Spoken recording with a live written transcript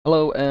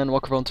Hello and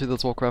welcome on to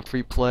this Warcraft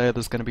replay.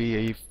 There's going to be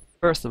a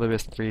first of a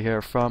best 3 here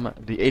from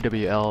the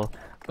AWL,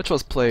 which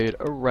was played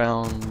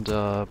around,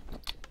 what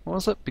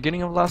was it?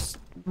 Beginning of last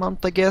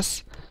month, I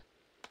guess?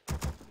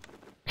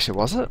 Actually,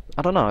 was it?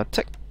 I don't know. It's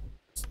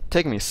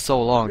taken me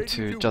so long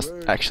to just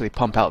actually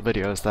pump out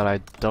videos that I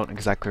don't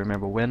exactly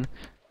remember when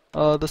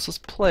this was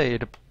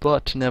played,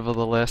 but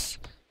nevertheless,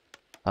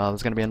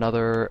 there's going to be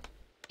another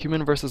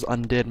human versus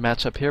undead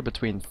matchup here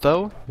between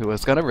Tho, who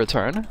is gonna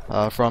return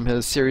from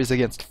his series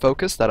against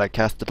Focus that I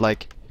casted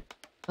like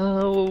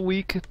a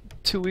week,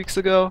 2 weeks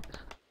ago.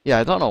 Yeah,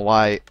 I don't know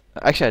why.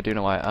 Actually, I do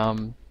know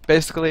why.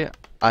 Basically,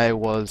 I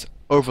was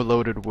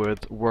overloaded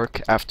with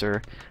work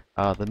after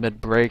the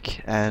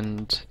mid-break,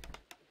 and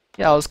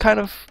yeah, I was kind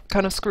of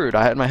screwed.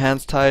 I had my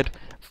hands tied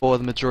for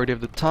the majority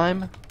of the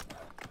time.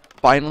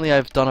 Finally,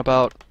 I've done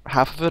about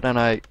half of it, and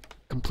I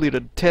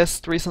completed a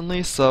test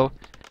recently, so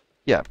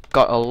yeah,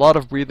 got a lot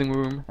of breathing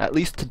room, at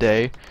least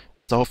today,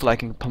 so hopefully I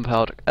can pump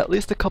out at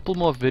least a couple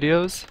more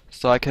videos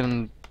so I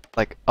can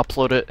like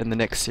upload it in the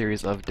next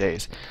series of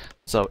days.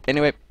 So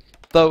anyway,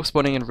 though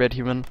spawning in Red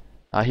Human,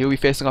 he'll be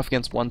facing off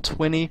against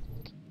 120,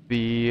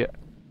 I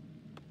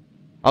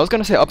was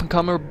gonna say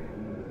up-and-comer,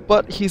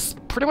 but he's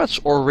pretty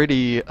much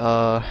already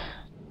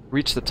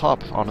reached the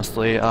top,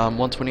 honestly.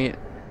 120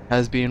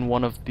 has been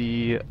one of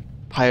the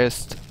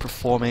highest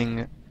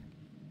performing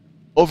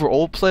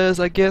overall players,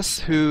 I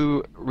guess,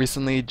 who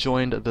recently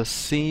joined the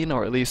scene,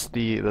 or at least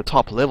the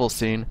top level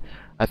scene.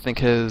 I think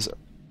he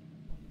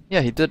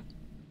did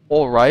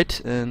alright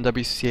in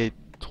WC3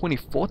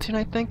 2014,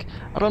 I think.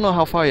 I don't know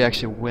how far he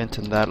actually went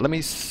in that. Let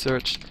me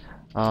search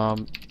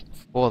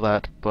for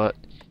that, but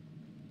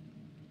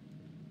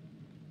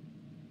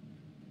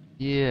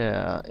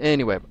yeah,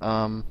 anyway,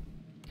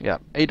 yeah,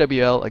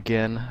 AWL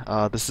again.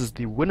 This is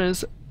the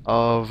winners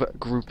of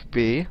Group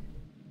B.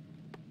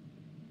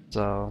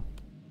 So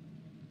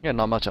yeah,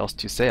 not much else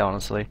to say,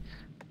 honestly.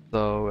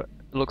 So it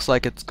looks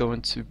like it's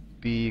going to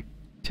be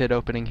TED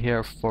opening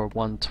here for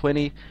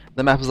 120.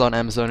 The map is on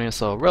Amazonia,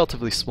 so a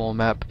relatively small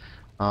map.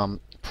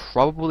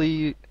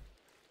 Probably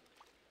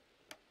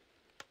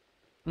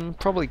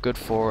good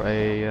for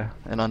an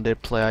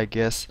undead play, I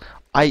guess.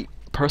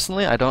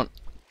 Personally, I don't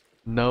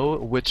know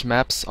which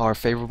maps are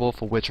favorable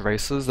for which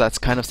races. That's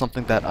kind of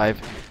something that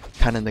I've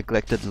kind of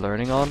neglected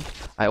learning on.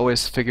 I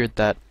always figured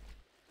that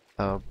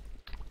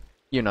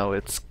you know,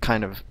 it's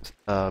kind of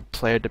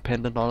player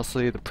dependent,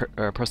 honestly, the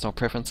personal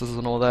preferences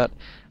and all that.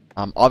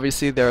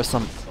 Obviously, there are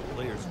some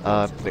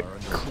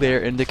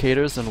clear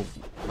indicators and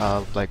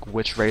like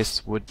which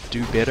race would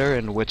do better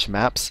in which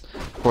maps.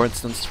 For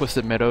instance,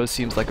 Twisted Meadows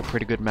seems like a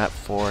pretty good map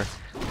for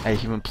a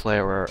human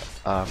player or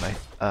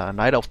a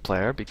Night Elf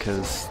player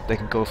because they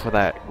can go for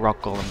that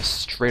Rock Golem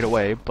straight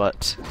away.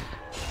 But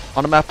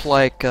on a map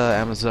like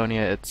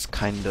Amazonia, it's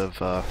kind of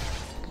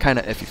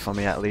iffy for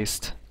me, at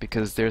least,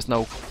 because there's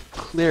no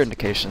clear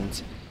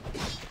indications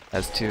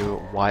as to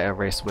why a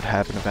race would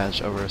have an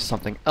advantage over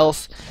something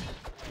else.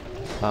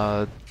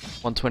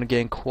 120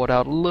 getting caught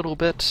out a little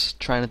bit,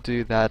 trying to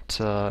do that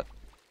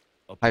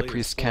High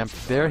Priest camp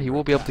there. He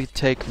will be able to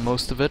take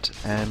most of it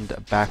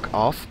and back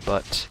off,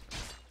 but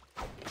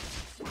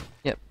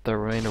yep, the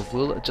remainder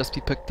will just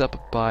be picked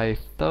up by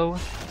Tho.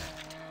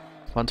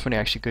 120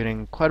 actually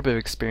getting quite a bit of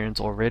experience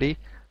already.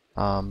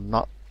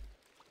 Not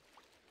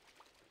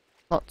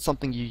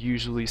something you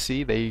usually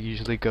see. They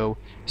usually go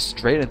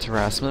straight into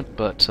harassment,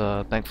 but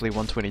thankfully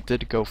 120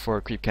 did go for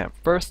a creep camp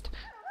first.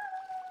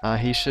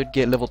 He should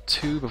get level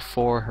 2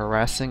 before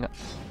harassing,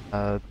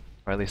 or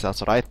at least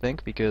that's what I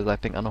think, because I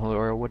think Unholy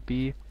Aura would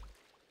be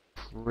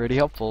pretty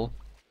helpful.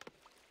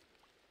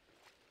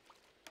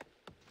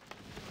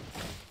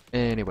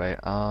 Anyway,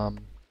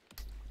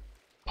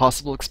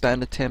 possible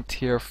expand attempt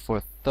here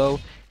for Tho.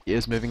 He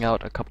is moving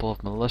out a couple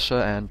of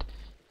militia and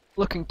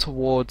looking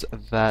towards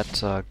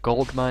that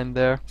gold mine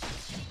there.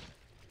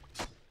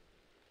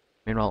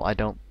 Meanwhile, I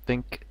don't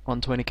think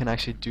 120 can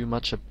actually do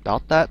much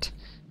about that.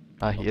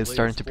 He is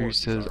starting to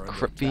produce his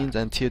Crypt Fiends,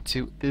 and Tier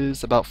 2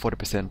 is about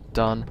 40%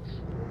 done.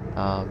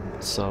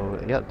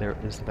 So yeah, there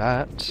is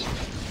that.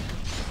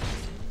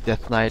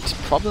 Death Knight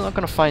probably not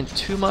going to find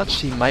too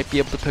much. He might be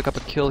able to pick up a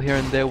kill here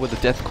and there with the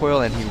Death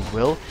Coil, and he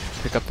will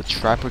pick up the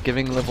Trapper,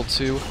 giving level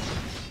 2.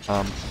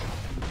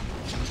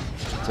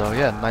 So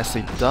yeah,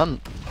 nicely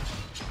done.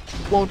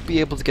 Won't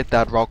be able to get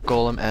that Rock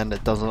Golem, and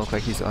it doesn't look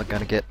like he's not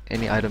gonna get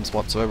any items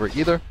whatsoever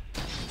either.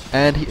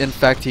 And in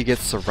fact he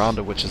gets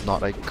surrounded, which is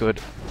not a good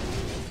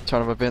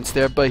turn of events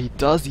there, but he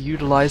does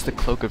utilize the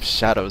Cloak of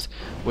Shadows,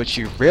 which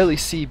you rarely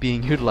see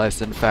being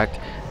utilized, in fact,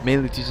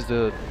 mainly due to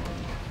the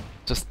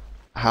just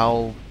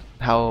how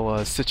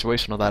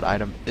situational that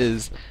item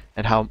is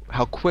and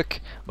how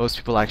quick most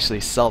people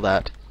actually sell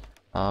that.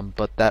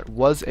 But that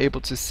was able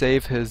to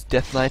save his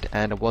Death Knight,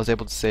 and it was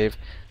able to save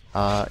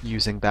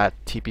using that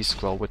TP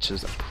scroll, which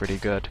is pretty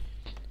good.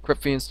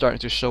 Crypt Fiend starting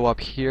to show up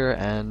here,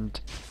 and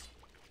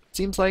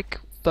seems like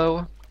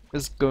Tho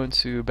is going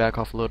to back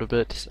off a little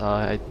bit.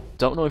 I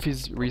don't know if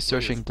he's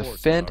researching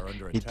Defend.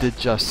 He did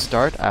just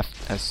start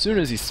as soon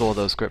as he saw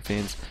those Crypt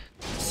Fiends,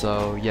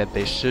 So yeah,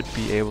 they should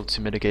be able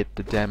to mitigate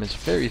the damage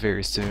very,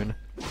 very soon.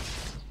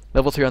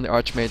 Level 3 on the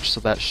Archmage, so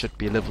that should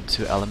be level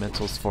 2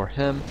 elementals for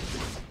him.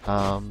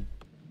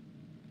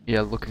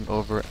 Yeah, looking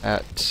over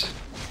at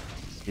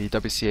the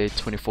WCA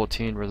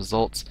 2014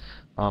 results.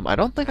 I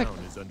don't think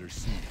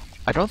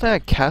I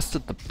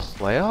casted the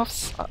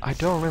playoffs. I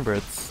don't remember.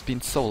 It's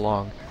been so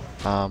long.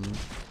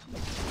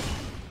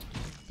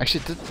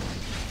 Actually,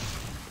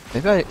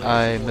 maybe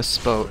I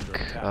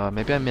misspoke.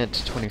 Maybe I meant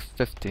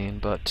 2015,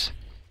 but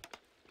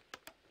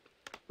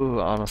ooh,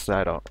 honestly,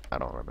 I don't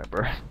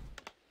remember.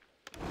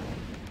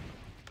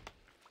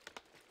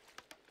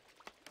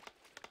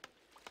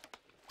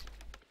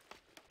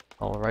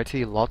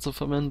 Alrighty, lots of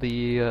them in.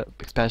 The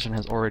expansion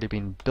has already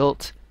been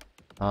built.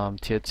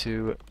 Tier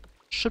 2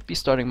 should be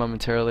starting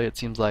momentarily. It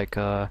seems like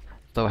Tho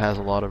has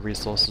a lot of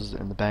resources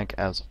in the bank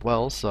as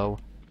well, so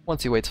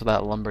once he waits for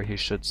that lumber, he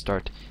should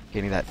start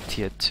getting that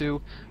Tier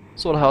 2.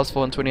 Sword House for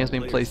 120 has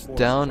been placed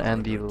down,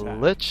 and the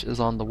Lich is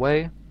on the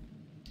way.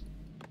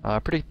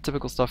 Pretty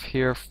typical stuff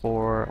here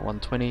for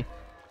 120.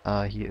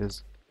 He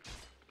is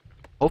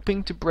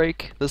hoping to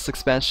break this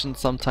expansion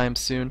sometime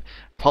soon.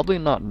 Probably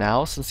not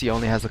now, since he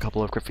only has a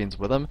couple of Crypt Fiends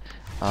with him.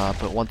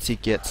 But once he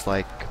gets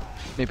like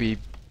maybe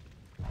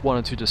 1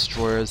 or 2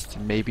 destroyers,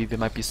 maybe there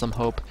might be some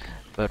hope.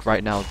 But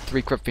right now,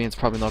 3 Crypt Fiends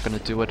probably not going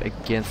to do it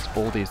against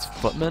all these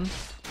footmen.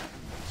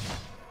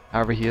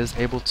 However, he is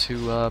able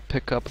to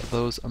pick up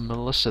those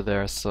militia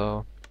there,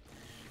 so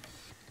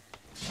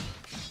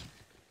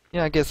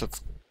yeah, I guess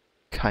that's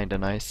kinda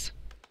nice.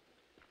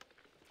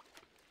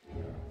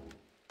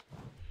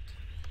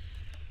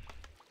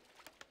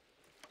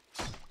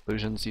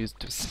 Illusions used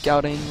to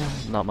scouting,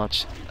 not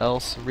much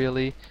else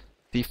really.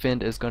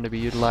 Defend is going to be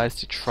utilized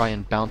to try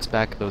and bounce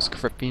back those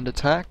Crypt Fiend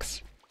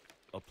attacks.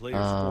 A player's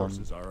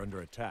forces are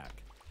under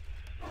attack.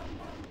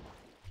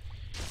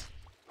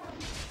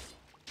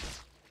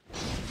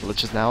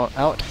 Lich is now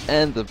out,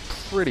 and the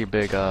pretty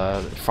big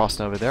Frost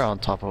Nova there on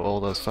top of all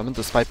those summons,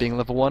 despite being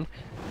level 1.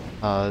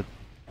 The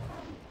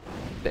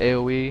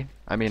AoE,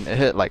 I mean, it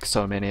hit like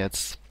so many,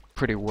 it's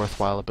pretty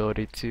worthwhile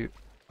ability to,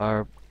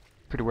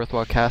 pretty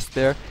worthwhile cast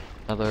there.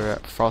 Another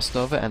Frost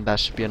Nova, and that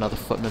should be another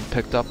footman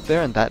picked up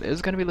there, and that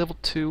is going to be level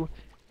 2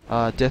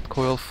 Death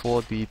Coil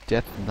for the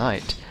Death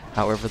Knight.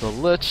 However, the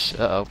Lich,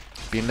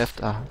 being left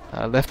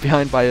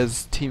behind by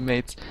his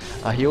teammates,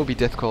 he will be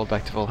Death Coiled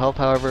back to full health,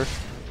 however,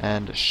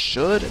 and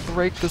should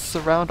break this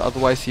around.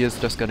 Otherwise, he is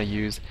just going to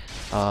use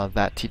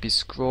that TP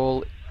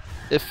Scroll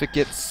if it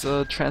gets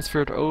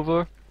transferred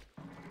over.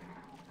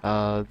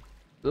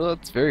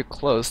 It's very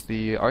close.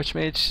 The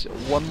Archmage,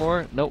 one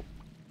more? Nope.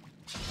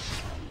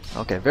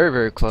 Okay, very,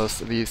 very close.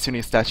 The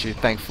Sunni statue,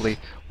 thankfully,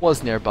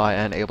 was nearby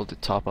and able to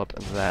top up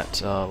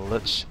that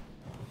Lich.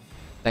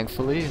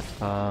 Thankfully.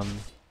 But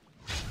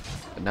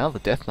now the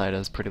Death Knight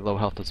is pretty low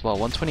health as well.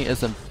 120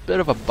 is a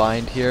bit of a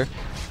bind here,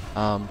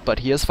 but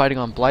he is fighting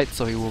on Blight,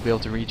 so he will be able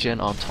to regen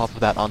on top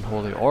of that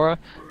Unholy Aura.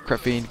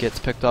 Crypt Fiend gets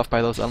picked off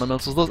by those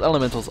elementals. Those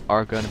elementals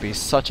are going to be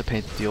such a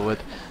pain to deal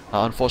with.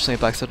 Unfortunately,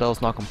 Black Citadel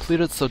is not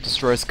completed, so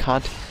destroyers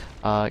can't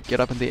get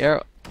up in the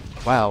air.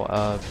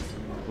 Wow,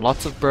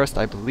 lots of burst.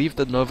 I believe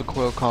the Nova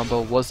Coil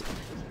combo was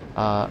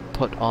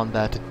put on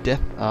that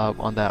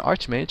on that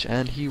Archmage,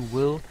 and he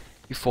will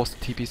be forced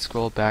to TP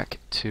scroll back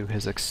to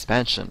his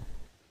expansion.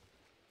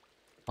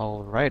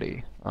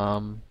 Alrighty.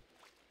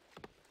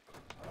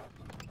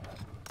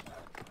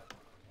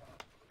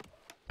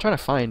 Trying to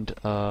find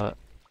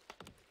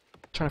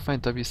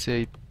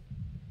WCA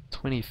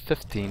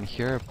 2015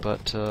 here,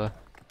 but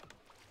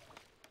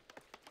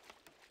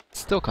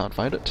still can't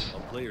find it.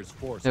 Maybe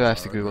I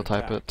have to Google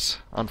type it.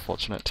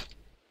 Unfortunate.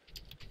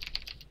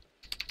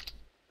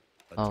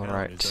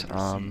 Alright,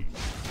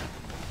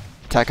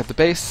 attack at the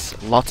base,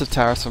 lots of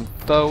towers from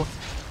Tho,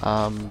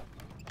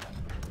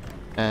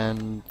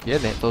 and yeah,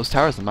 those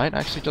towers might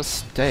actually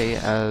just stay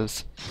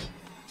as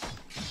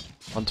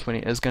 120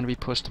 is going to be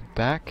pushed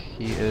back.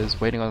 He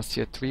is waiting on his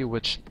tier 3,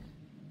 which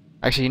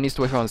actually he needs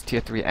to wait for his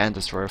tier 3 and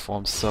destroyer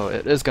forms, so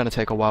it is going to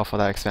take a while for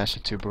that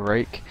expansion to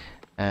break,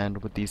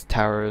 and with these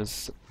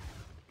towers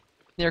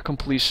near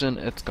completion,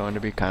 it's going to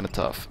be kind of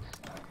tough.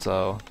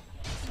 So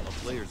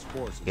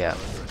yeah.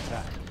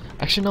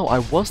 Actually, no, I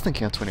was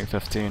thinking of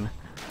 2015.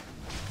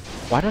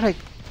 Why did I...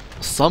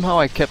 Somehow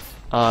I kept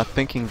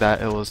thinking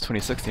that it was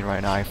 2016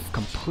 right now. I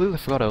completely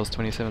forgot it was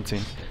 2017.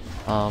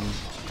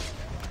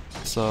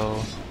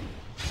 So...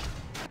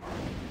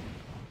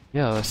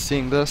 yeah,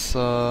 seeing this,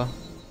 oh,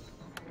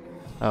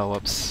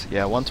 whoops.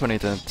 Yeah, 120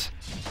 didn't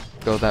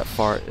go that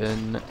far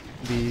in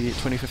the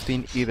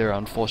 2015 either,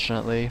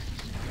 unfortunately.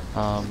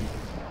 Oh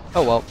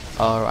well,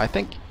 I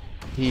think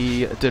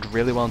he did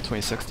really well in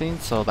 2016,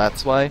 so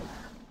that's why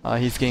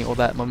he's getting all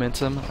that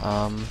momentum.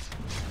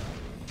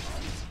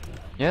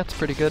 Yeah, it's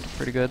pretty good,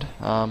 pretty good.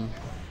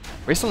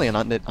 Recently,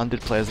 Undead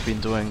players have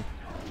been doing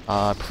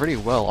pretty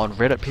well. On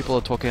Reddit, people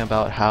are talking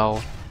about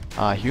how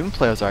human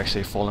players are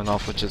actually falling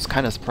off, which is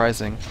kind of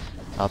surprising.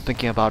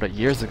 Thinking about it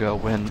years ago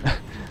when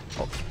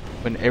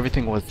when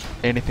everything was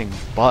anything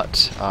but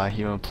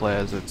human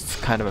players, it's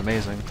kind of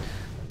amazing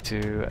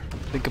to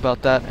think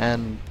about that,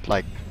 and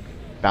like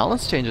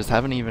balance changes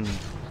haven't even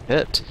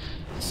hit,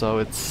 so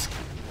it's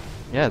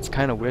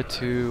kind of weird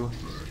to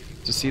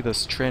see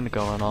this trend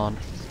going on.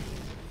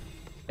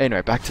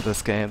 Anyway, back to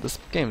this game. This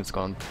game is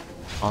going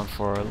on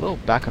for a little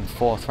back and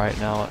forth right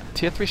now.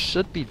 Tier 3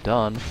 should be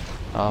done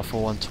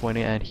for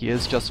 120, and he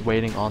is just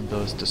waiting on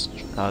those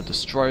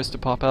destroyers to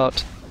pop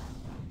out.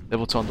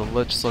 Level 2 on the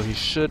Lich, so he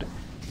should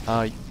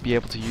be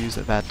able to use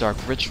that Dark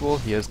Ritual.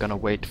 He is going to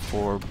wait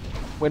for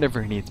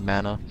whenever he needs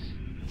mana.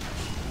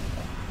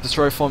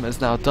 Destroyer form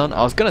is now done.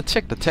 I was going to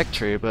check the tech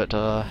tree, but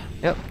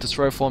yep,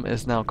 Destroyer form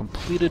is now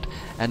completed,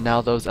 and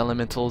now those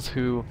elementals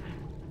who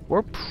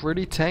were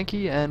pretty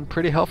tanky and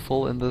pretty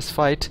helpful in this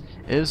fight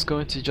is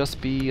going to just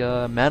be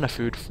mana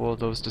food for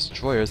those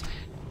destroyers.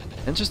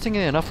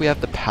 Interestingly enough, we have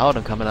the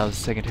Paladin coming out as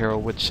the second hero,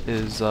 which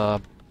is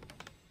not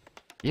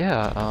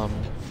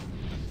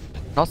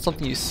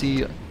something you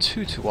see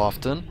too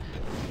often.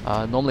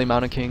 Normally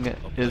Mountain King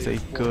is a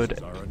good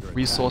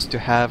resource to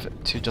have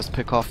to just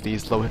pick off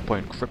these low hit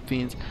point Crypt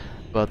Fiends,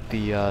 but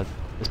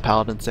this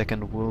Paladin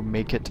second will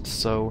make it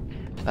so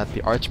that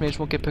the Archmage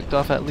won't get picked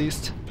off at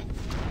least.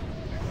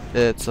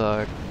 It's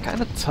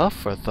kind of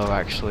tougher though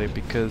actually,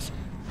 because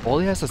all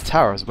he has is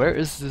towers. Where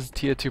is his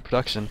tier 2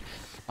 production?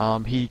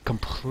 He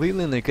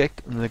completely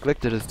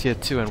neglected his tier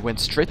 2 and went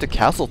straight to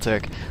Castle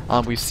Tech.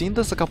 We've seen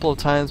this a couple of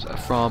times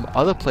from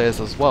other players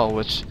as well,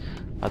 which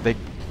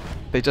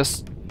they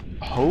just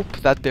hope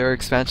that their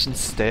expansion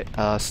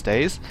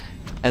stays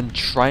and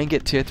try and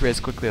get tier 3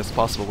 as quickly as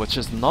possible, which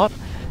is not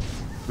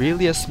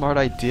really a smart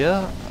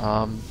idea,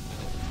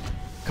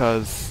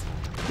 because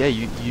yeah,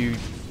 you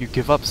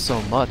give up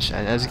so much,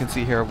 and as you can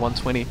see here,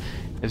 120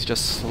 is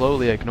just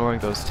slowly ignoring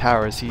those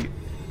towers. He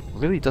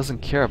really doesn't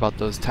care about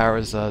those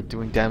towers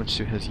doing damage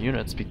to his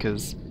units,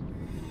 because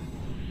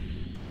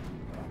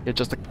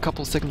just a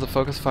couple seconds of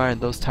focus fire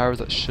and those towers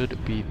that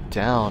should be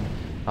down.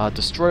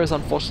 Destroyers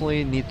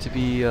unfortunately need to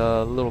be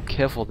a little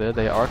careful there.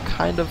 They are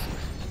kind of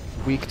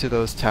weak to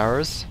those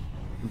towers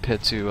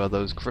compared to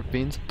those Crypt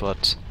Fiends,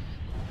 but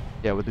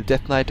yeah, with the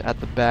Death Knight at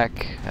the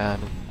back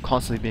and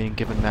constantly being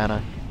given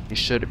mana, he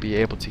should be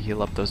able to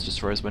heal up those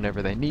destroyers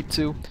whenever they need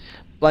to.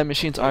 Flying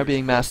machines are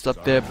being massed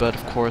up there, but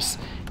of course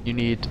you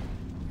need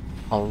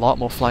a lot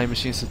more flying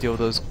machines to deal with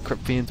those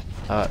Crypt Fiends,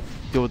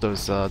 deal with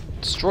those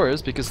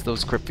destroyers, because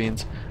those Crypt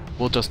Fiends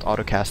will just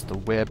autocast the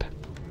web.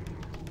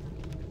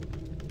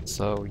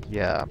 So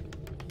yeah,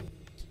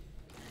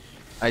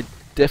 I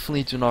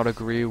definitely do not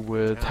agree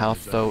with how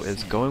Tho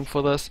is going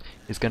for this.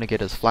 He's going to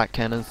get his flat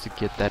cannons to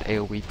get that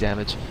AoE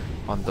damage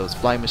on those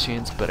flying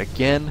machines, but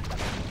again,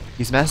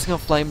 he's massing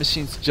up flying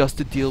machines just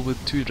to deal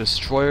with 2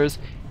 destroyers.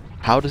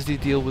 How does he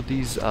deal with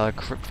these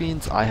Crypt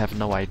Fiends? I have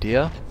no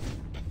idea.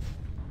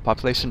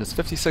 Population is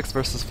 56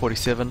 versus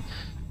 47,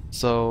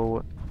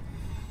 so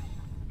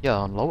yeah,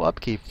 on low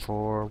upkeep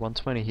for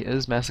 120, he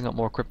is massing up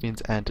more Crypt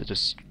Fiends and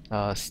just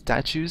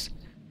statues.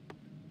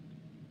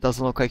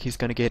 Doesn't look like he's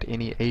going to get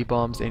any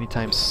A-bombs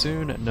anytime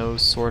soon, no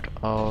sort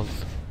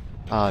of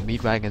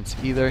meat wagons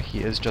either. He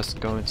is just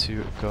going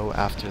to go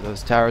after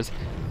those towers.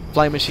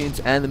 Flying machines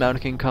and the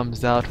Mountain King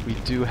comes out. We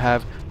do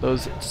have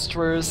those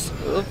destroyers.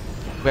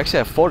 We actually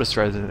have 4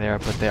 destroyers in there,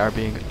 but they are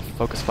being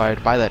focus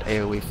fired by that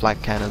AoE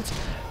flat cannons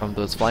from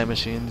those flying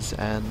machines,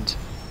 and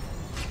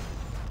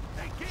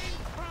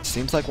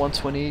seems like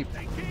 120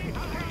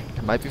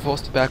 might be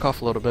forced to back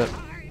off a little bit.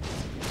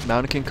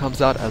 Mountain King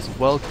comes out as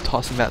well,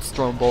 tossing that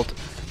Storm Bolt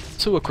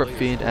to a Crypt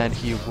Fiend, and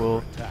he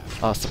will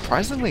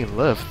surprisingly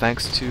live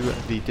thanks to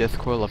the Death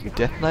Coil of the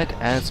Death Knight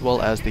as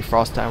well as the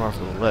Frost Hammer of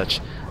the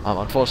Lich.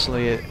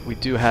 Unfortunately, we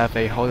do have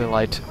a Holy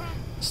Light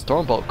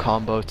Stormbolt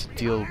combo to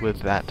deal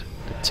with that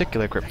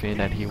particular Crypt Fiend,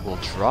 and he will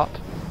drop.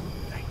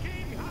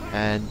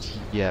 And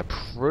yeah,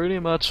 pretty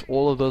much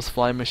all of those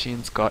flying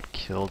machines got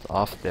killed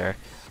off there.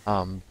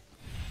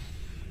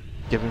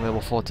 Giving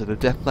level 4 to the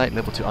Death Knight,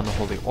 level 2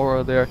 Unholy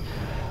Aura there.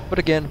 But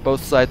again,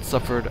 both sides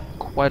suffered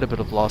quite a bit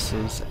of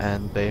losses,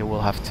 and they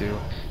will have to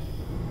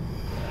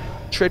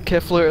tread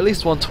carefully, or at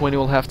least 120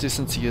 will have to,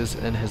 since he is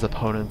in his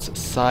opponent's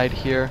side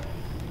here.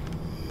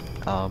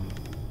 Yeah,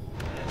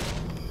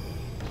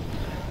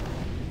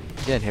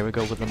 and here we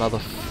go with another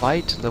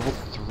fight. Level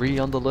 3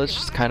 on the Lich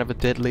is kind of a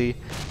deadly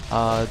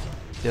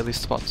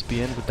spot to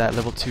be in with that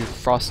level 2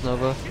 Frost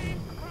Nova.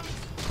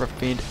 Crypt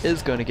Fiend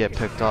is going to get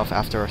picked off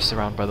after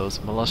surrounded by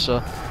those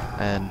militia,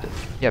 and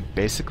yeah,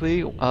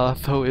 basically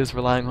Tho is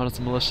relying on his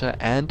militia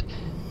and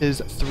his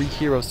 3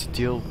 heroes to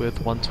deal with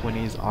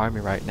 120's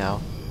army right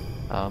now.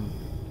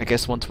 I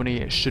guess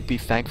 120 should be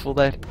thankful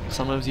that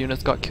some of his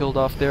units got killed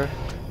off there,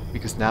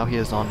 because now he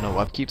is on no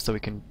upkeep, so he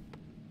can,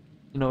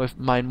 you know,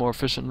 mine more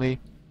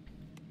efficiently.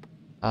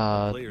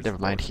 Never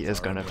mind, he is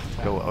going to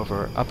go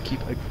over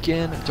upkeep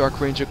again. Dark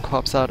Ranger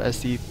pops out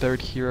as the 3rd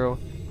hero,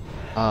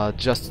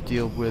 just to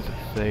deal with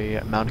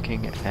the Mountain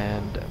King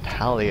and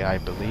Pally, I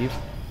believe.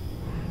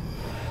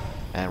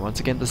 And once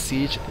again, the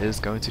siege is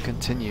going to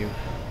continue.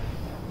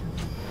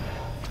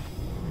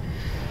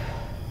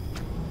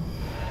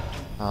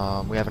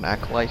 We have an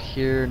Acolyte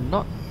here,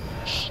 not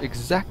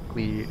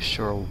exactly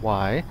sure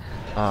why.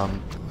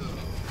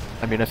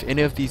 I mean, if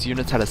any of these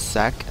units had a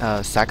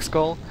sack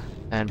skull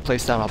and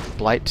placed down a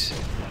blight,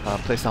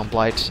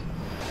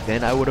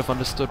 then I would have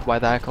understood why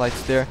the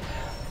acolyte's there.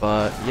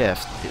 But yeah,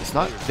 if it's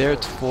not there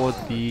for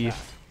the,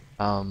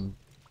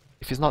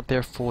 if he's not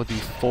there for the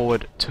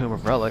forward Tomb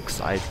of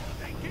Relics, I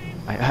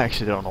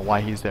actually don't know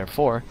why he's there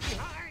for.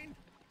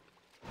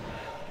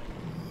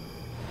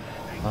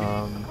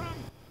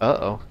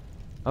 Uh-oh.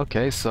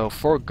 Okay, so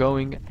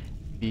foregoing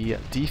the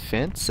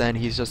defense, and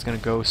he's just gonna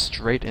go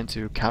straight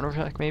into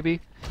counterattack,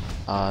 maybe?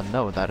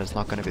 No, that is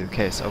not gonna be the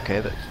case.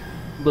 Okay, that's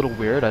a little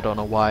weird. I don't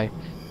know why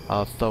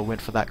Tho went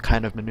for that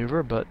kind of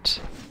maneuver, but...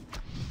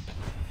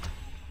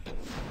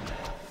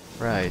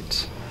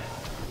 Right.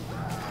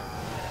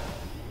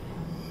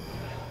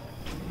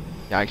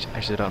 Yeah, I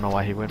actually don't know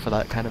why he went for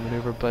that kind of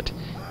maneuver, but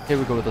here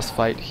we go with this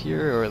fight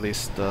here, or at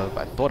least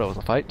I thought it was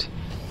a fight.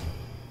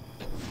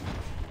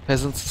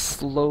 Peasants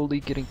slowly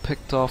getting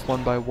picked off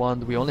one by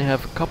one. We only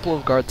have a couple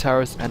of guard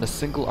towers and a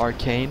single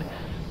arcane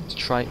to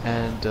try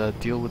and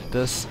deal with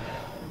this.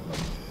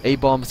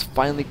 A-bombs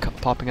finally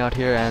popping out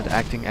here and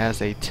acting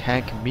as a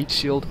tank meat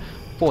shield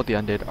for the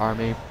undead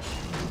army.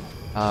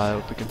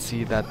 We can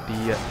see that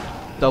the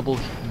double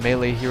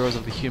melee heroes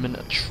of the human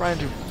are trying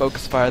to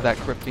focus fire that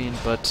Crypt Fiend,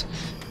 but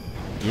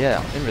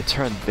yeah, in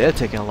return they're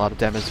taking a lot of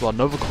damage as well.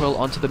 Nova Coil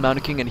onto the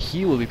Mountain King and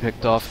he will be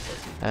picked off.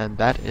 And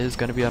that is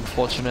going to be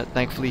unfortunate.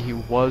 Thankfully he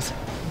was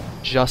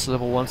just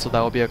level 1, so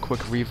that will be a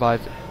quick revive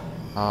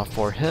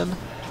for him.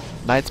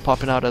 Knights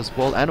popping out as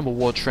well, Animal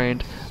War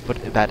trained,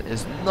 but that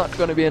is not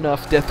going to be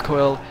enough. Death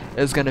Coil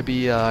is going to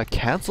be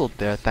cancelled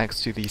there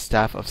thanks to the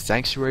Staff of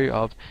Sanctuary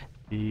of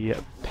the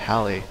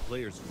Pally.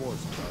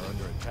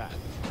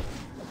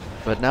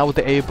 But now with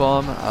the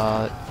A-bomb,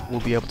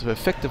 we'll be able to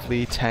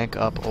effectively tank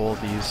up all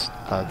these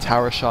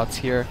tower shots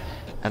here.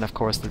 And of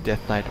course the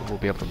Death Knight will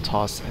be able to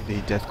toss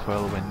the Death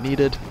Coil when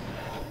needed.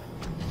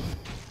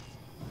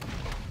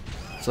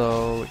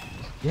 So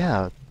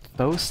yeah,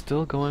 those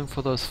still going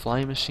for those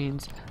flying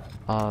machines,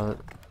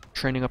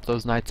 training up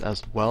those Knights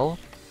as well.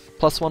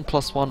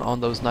 +1/+1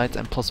 on those Knights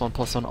and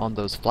 +1/+1 on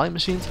those flying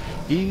machines.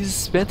 He's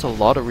spent a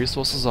lot of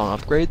resources on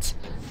upgrades.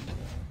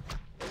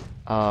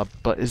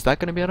 But is that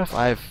going to be enough?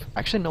 I have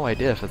actually no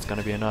idea if it's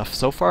going to be enough.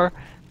 So far,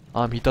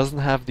 he doesn't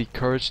have the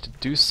courage to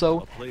do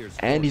so,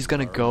 and he's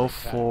gonna go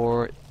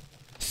for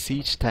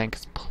Siege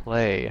Tank's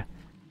play.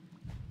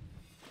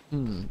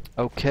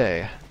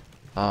 Okay.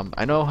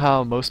 I know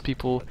how most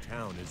people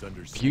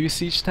view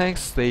Siege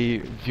Tanks. They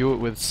view it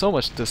with so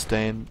much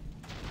disdain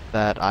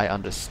that I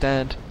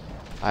understand.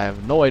 I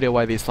have no idea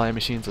why these flying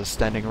machines are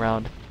standing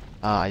around.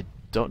 I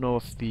don't know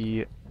if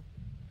I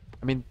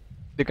mean,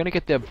 they're gonna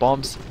get their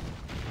bombs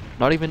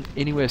not even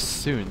anywhere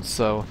soon,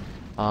 so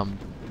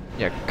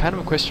yeah, kind of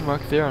a question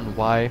mark there on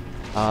why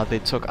they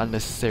took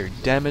unnecessary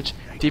damage.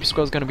 Deep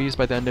Scroll is going to be used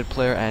by the undead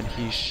player, and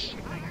he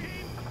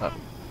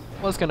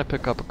was going to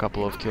pick up a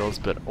couple of kills,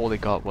 but all he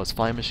got was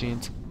flying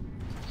machines.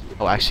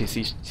 Oh, actually,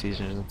 siege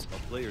engines.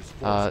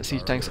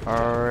 Siege tanks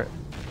are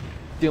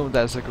dealing with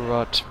that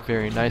Ziggurat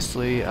very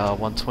nicely.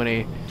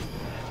 120.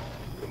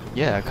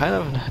 Yeah, kind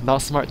of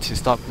not smart to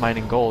stop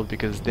mining gold,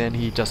 because then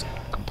he just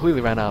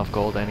completely ran out of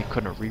gold and he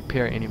couldn't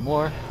repair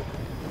anymore.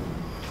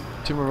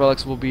 Tomb of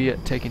Relics will be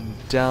taken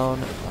down.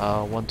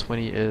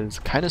 120 is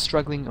kind of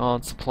struggling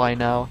on supply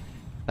now,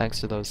 thanks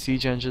to those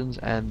siege engines,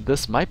 and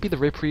this might be the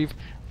reprieve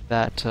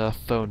that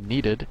Tho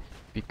needed,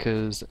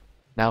 because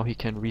now he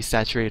can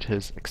resaturate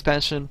his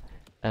expansion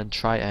and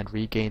try and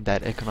regain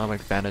that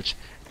economic advantage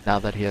now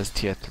that he has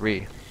tier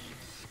 3.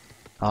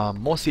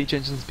 More siege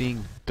engines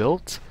being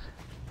built.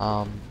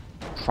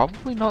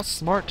 Probably not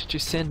smart to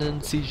send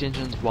in siege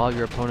engines while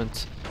your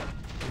opponent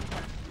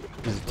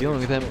is dealing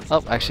with him.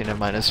 Oh, actually, never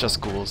mind. It's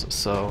just ghouls.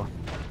 So,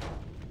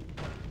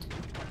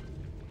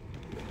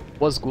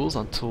 was ghouls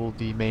until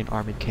the main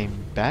army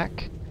came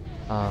back,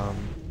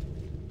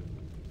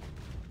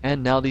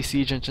 and now these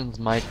siege engines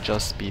might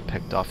just be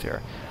picked off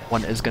here.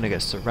 One is gonna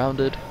get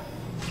surrounded,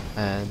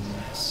 and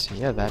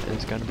yeah, that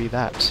is gonna be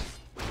that.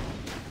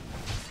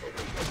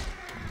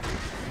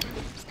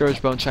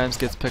 Scourge Bone Chimes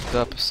gets picked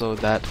up, so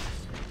that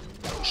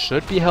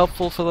should be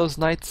helpful for those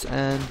knights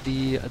and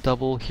the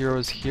double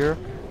heroes here.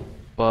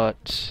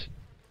 But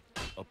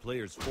a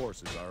player's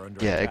forces are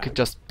under yeah, attack. it could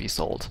just be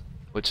sold,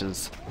 which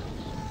is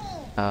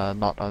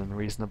not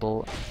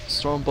unreasonable.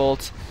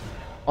 Stormbolt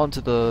onto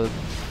the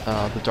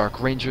Dark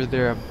Ranger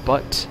there,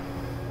 but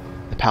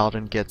the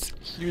Paladin gets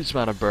huge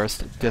amount of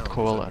burst, Death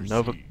Coil, and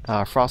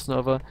Frost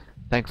Nova.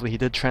 Thankfully, he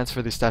did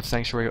transfer the Staff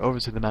Sanctuary over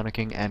to the Mountain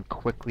King and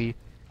quickly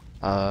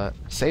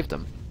saved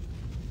him.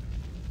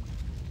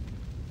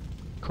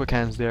 Quick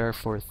hands there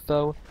for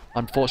Tho.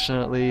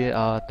 Unfortunately,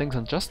 things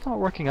are just not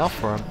working out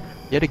for him.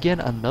 Yet again,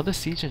 another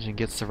siege engine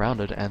gets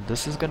surrounded, and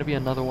this is going to be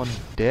another one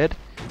dead.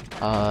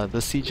 The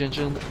siege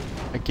engine,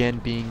 again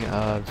being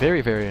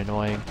very, very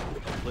annoying,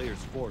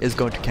 is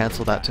going to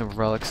cancel that Tomb of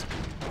Relics.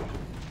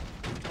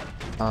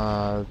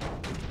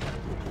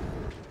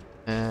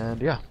 And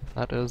yeah,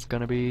 that is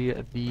going to be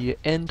the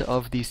end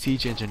of the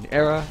siege engine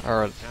era,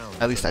 or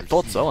at least I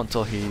thought so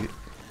until he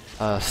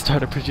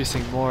started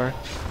producing more.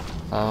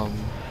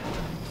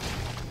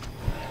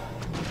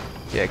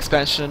 Yeah,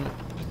 expansion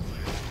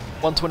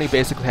 120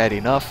 basically had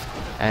enough,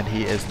 and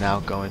he is now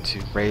going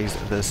to raise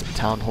this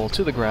town hall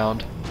to the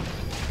ground.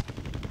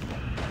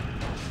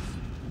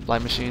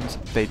 Flying machines,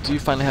 they do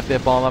finally have their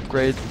bomb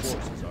upgrades.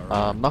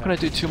 I'm not going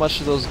to do too much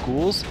to those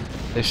ghouls.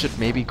 They should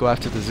maybe go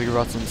after the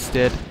ziggurats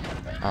instead.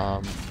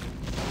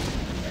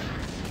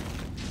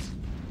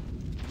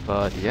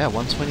 But yeah,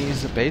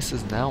 120's base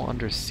is now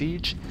under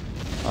siege.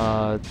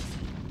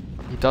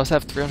 He does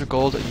have 300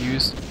 gold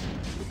used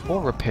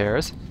for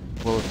repairs.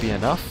 Will it be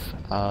enough?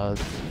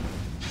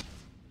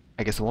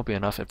 I guess it won't be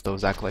enough if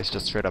those acolytes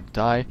just straight up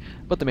die,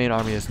 but the main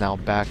army is now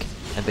back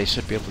and they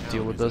should be able to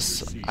deal with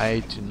this. I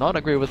do not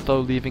agree with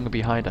though leaving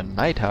behind a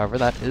knight, however.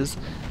 That is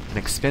an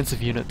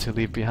expensive unit to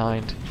leave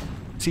behind.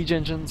 Siege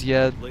engines,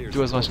 yeah,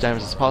 do as much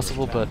damage as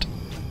possible, but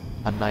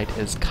a knight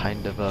is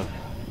kind of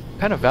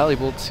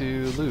valuable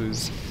to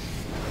lose.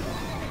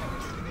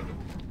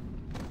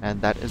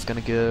 And that is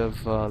gonna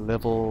give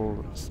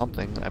level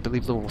something, I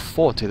believe level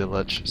 4 to the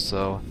Lich,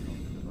 so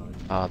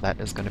that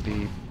is going to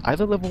be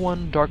either level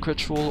 1 Dark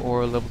Ritual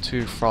or level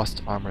 2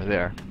 Frost Armor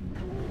there.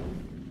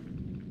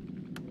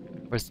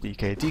 Where's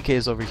DK? DK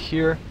is over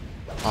here.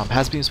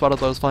 Has been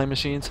spotted by those flying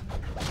machines,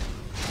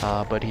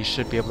 but he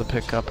should be able to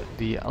pick up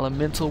the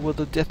Elemental with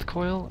the Death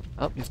Coil.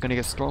 Oh, he's going to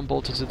get Storm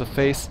Bolted to the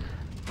face.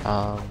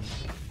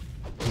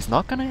 He's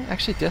not going to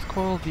actually Death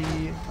Coil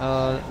the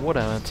Water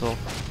Elemental.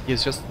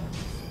 He's not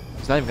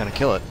even going to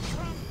kill it.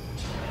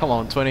 Come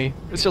on, 20.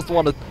 It's just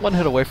one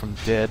hit away from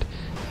dead.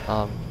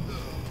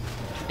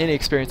 Any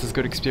experience is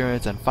good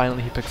experience, and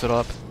finally he picks it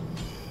up. The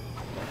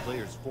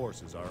player's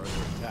forces are under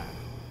attack.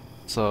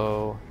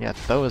 So yeah,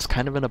 Tho is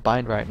kind of in a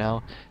bind right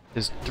now.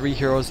 His 3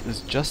 heroes is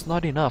just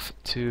not enough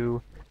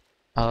to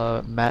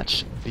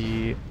match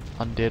the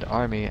undead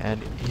army,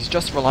 and he's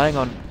just relying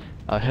on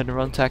hit and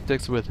run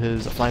tactics with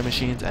his flying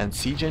machines and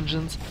siege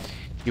engines.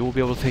 He will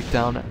be able to take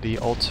down the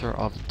Altar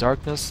of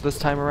Darkness this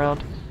time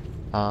around,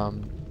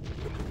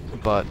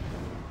 but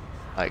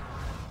like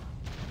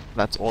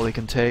that's all he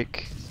can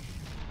take.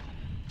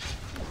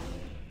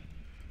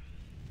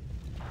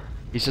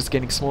 He's just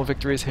getting small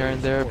victories here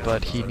and there,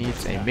 but he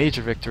needs a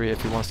major victory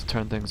if he wants to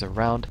turn things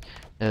around.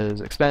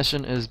 His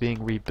expansion is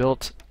being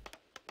rebuilt.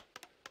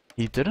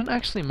 He didn't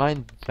actually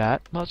mine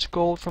that much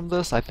gold from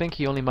this. I think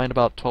he only mined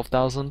about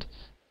 12,000.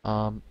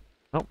 Nope,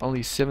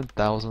 only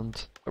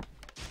 7,000.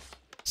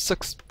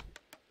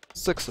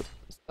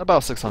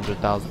 About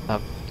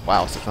 600,000.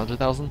 Wow,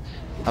 600,000?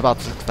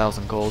 About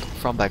 6,000 gold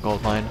from that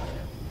gold mine.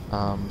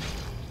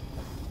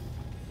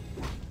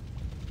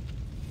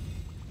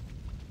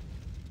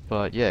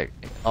 But yeah,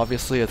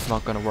 obviously it's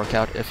not going to work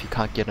out if you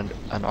can't get an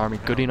army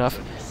good enough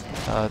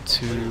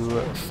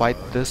to fight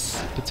this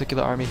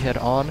particular army head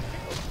on.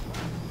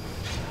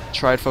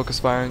 Tried focus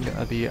firing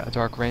the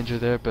Dark Ranger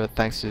there, but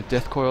thanks to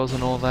death coils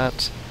and all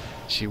that,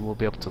 she will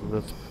be able to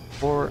live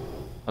for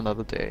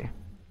another day.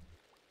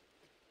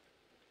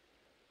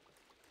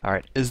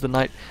 Alright, is the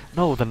knight...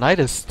 No, the knight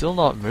is still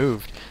not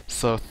moved,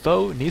 so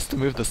Tho needs to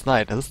move this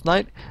knight. This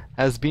knight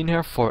has been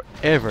here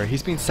forever.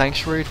 He's been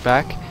sanctuaried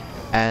back,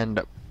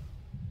 and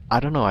I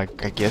don't know, I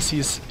guess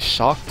he's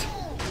shocked.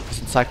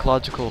 He's in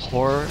psychological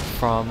horror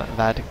from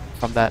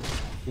that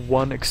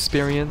one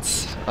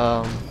experience.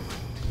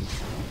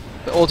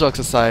 All jokes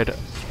aside,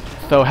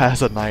 Tho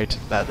has a knight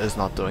that is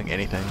not doing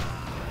anything.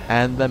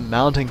 And the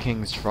Mountain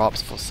King's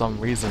drops for some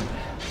reason.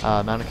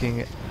 Mountain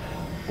King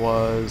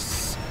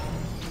was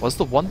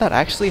the one that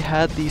actually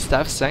had the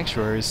staff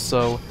sanctuaries,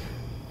 so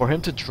for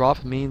him to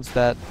drop means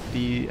that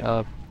the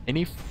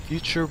any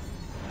future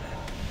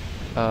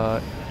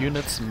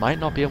units might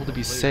not be able to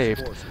be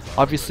saved.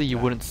 Obviously you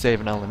wouldn't save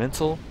an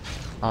elemental,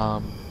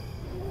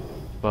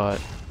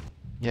 but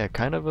yeah,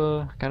 kind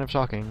of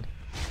shocking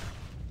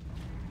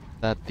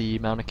that the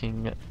Mountain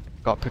King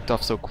got picked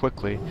off so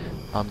quickly,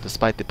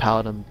 despite the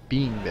paladin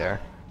being there.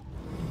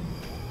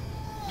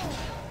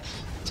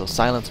 So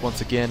silence once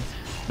again.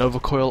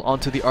 Nova Coil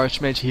onto the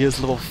Archmage. He is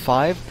level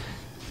 5,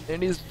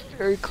 and he's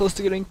very close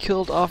to getting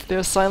killed off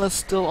there. Silence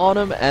still on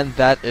him, and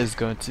that is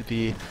going to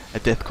be a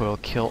Death Coil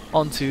kill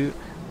onto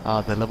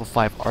the level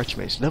 5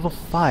 Archmage. Level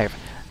 5!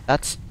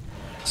 That's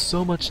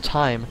so much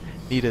time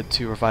needed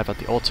to revive at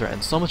the altar,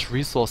 and so much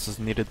resources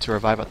needed to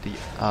revive at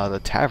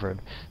the tavern.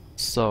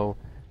 So,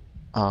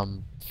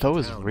 Tho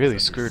is really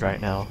screwed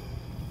right now.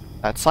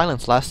 That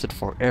silence lasted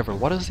forever.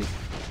 What is he?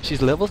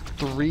 She's level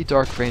 3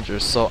 Dark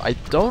Rangers, so I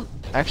don't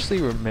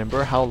actually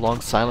remember how long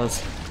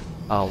silence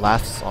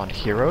lasts on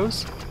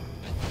heroes.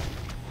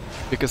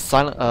 Because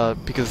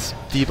because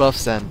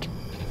debuffs and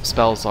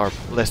spells are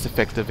less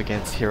effective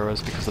against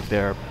heroes because of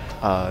their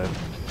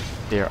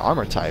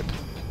armor type.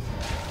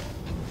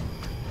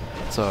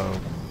 So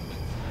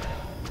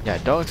yeah, I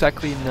don't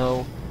exactly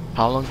know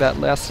how long that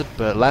lasted,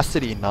 but it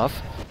lasted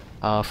enough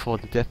for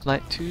the Death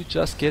Knight to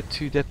just get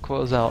 2 death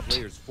coils out.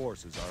 Player's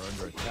forces are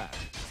under attack.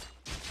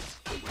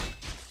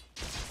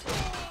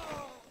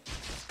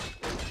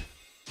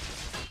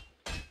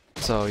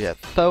 So yeah,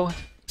 Tho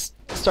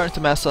starting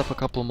to mess up a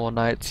couple more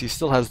knights. He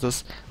still has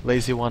this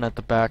lazy one at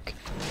the back.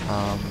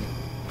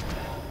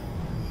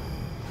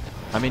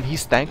 I mean,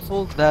 he's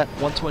thankful that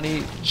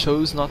 120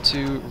 chose not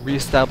to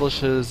reestablish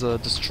his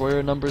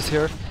destroyer numbers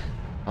here.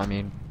 I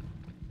mean,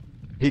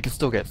 he can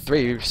still get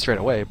 3 straight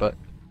away, but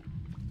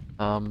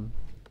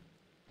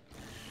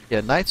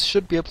yeah, Knights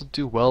should be able to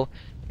do well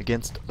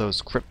against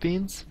those Crypt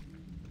Fiends.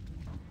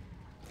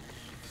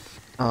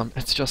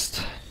 It's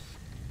just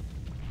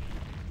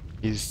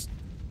he's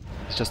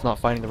just not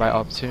finding the right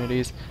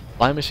opportunities.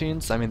 Flying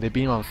machines, I mean, they've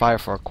been on fire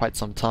for quite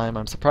some time.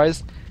 I'm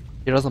surprised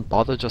he doesn't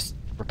bother just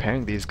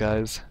repairing these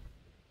guys.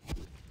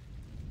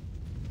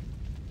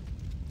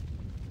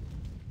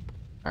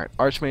 Alright,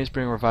 Archmage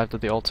being revived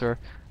at the altar.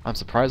 I'm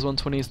surprised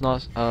 120 is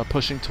not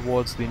pushing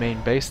towards the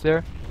main base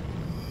there.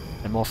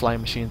 And more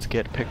flying machines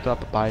get picked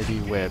up by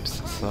the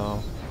webs,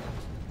 so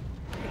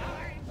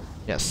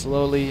yeah,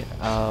 slowly,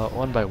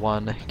 one by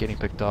one, getting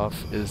picked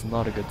off is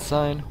not a good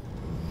sign.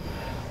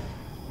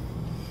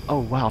 Oh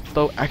wow,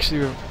 Tho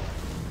actually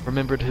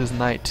remembered his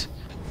knight,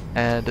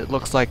 and it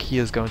looks like he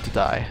is going to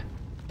die.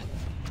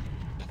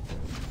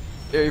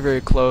 Very,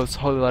 very close.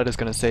 Holy Light is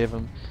going to save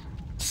him.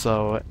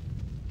 So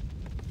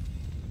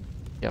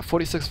yeah,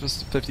 46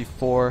 versus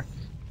 54.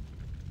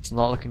 It's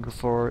not looking good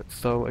for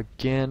Tho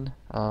again.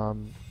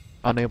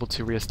 Unable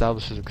to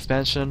reestablish his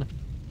expansion.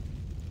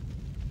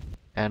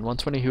 And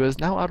 120, who is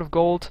now out of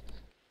gold,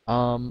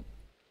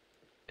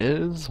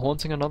 is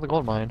haunting another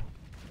gold mine.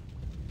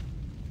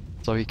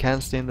 So he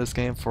can stay in this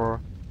game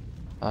for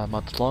a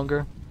month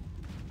longer.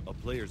 A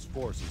player's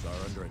forces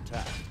are under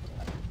attack.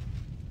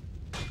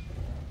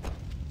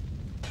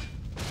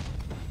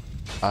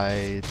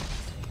 I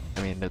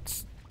mean,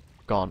 it's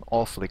gone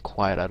awfully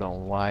quiet, I don't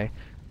know why. I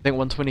think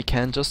 120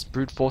 can just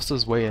brute force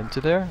his way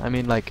into there. I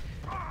mean, like,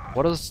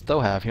 what does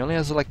Tho have? He only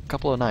has like a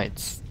couple of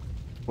knights,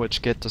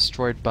 which get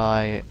destroyed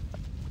by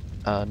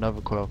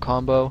Nova Coil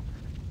combo.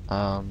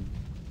 Yeah,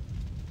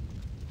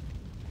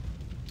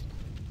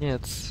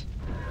 it's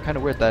kind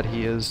of weird that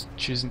he is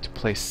choosing to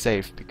play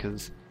safe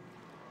because,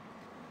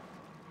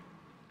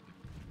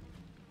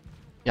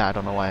 yeah, I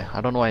don't know why.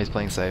 I don't know why he's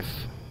playing safe.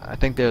 I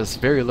think there's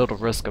very little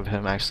risk of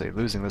him actually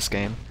losing this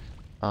game.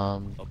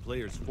 A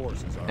player's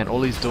forces are And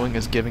all he's doing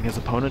is giving his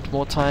opponent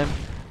more time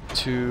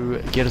to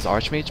get his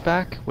Archmage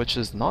back, which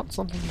is not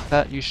something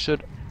that you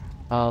should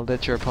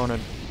let your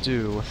opponent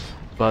do.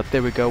 But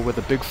there we go with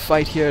a big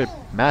fight here.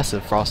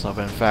 Massive Frost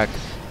Nova, in fact,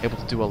 able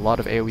to do a lot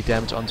of AoE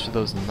damage onto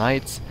those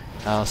knights.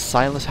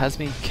 Silence has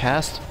been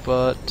cast,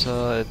 but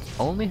it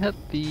only hit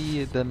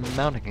the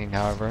Mountain King,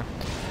 however,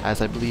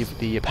 as I believe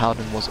the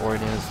Paladin was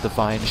already in his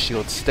Divine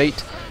Shield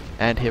state.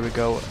 And here we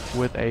go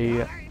with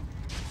a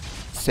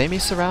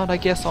semi-surround, I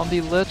guess, on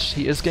the Lich.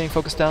 He is getting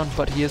focused down,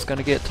 but he is going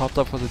to get topped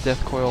up with a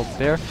Death Coil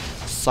there.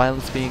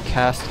 Silence being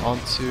cast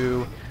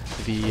onto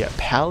the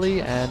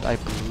Pally, and I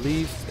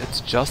believe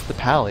it's just the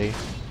Pally.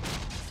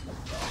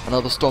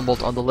 Another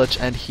Stormbolt on the Lich,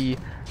 and he,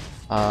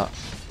 I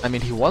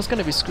mean, he was going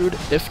to be screwed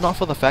if not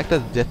for the fact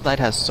that the Death Knight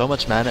has so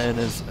much mana in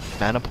his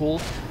mana pool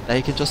that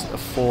he can just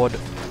afford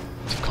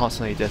to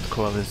constantly Death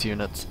Coil his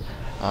units.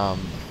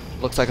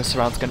 Looks like a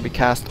surround's going to be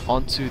cast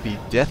onto the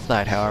Death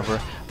Knight, however,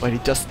 but he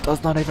just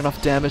does not have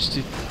enough damage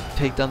to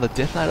take down the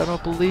Death Knight, I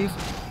don't believe.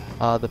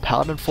 The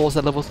Paladin falls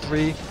at level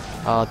 3.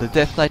 The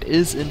Death Knight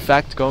is in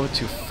fact going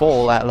to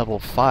fall at level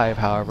 5,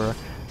 however.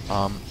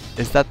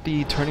 Is that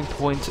the turning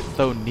point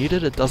though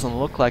needed? It doesn't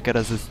look like it,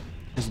 as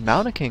his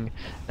Mountain King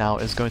now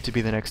is going to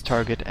be the next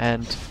target,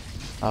 and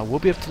will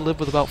be able to live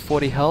with about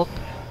 40 health.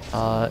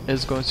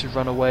 Is going to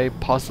run away,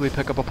 possibly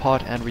pick up a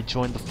pot and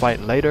rejoin the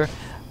fight later,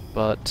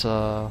 but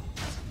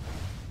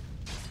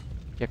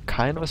yeah,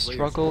 kind of a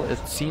struggle.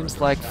 It seems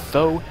like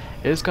Tho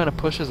is going to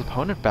push his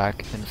opponent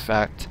back, in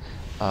fact.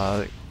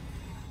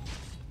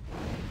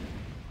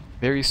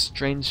 Very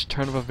strange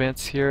turn of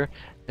events here.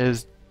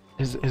 His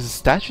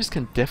statues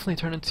can definitely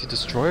turn into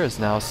destroyers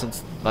now,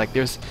 since like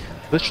there's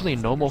literally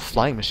no more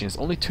flying machines.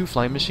 Only 2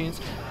 flying machines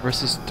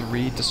versus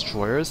 3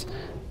 destroyers.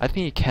 I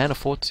think he can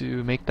afford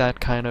to make that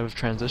kind of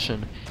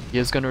transition. He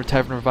is going to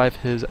retire and revive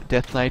his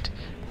Death Knight,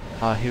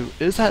 who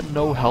is at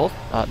no health,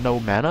 no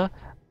mana,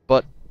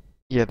 but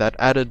yeah, that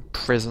added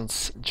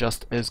presence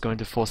just is going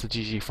to force a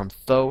GG from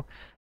Tho.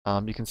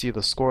 You can see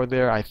the score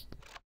there.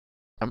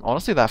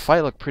 Honestly, that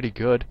fight looked pretty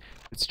good.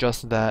 It's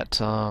just that,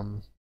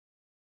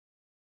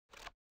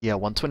 yeah,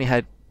 120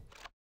 had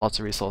lots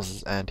of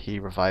resources and he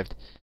revived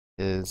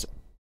his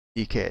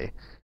DK.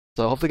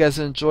 So hopefully you guys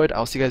enjoyed.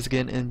 I'll see you guys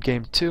again in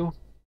game 2.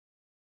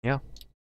 Yeah.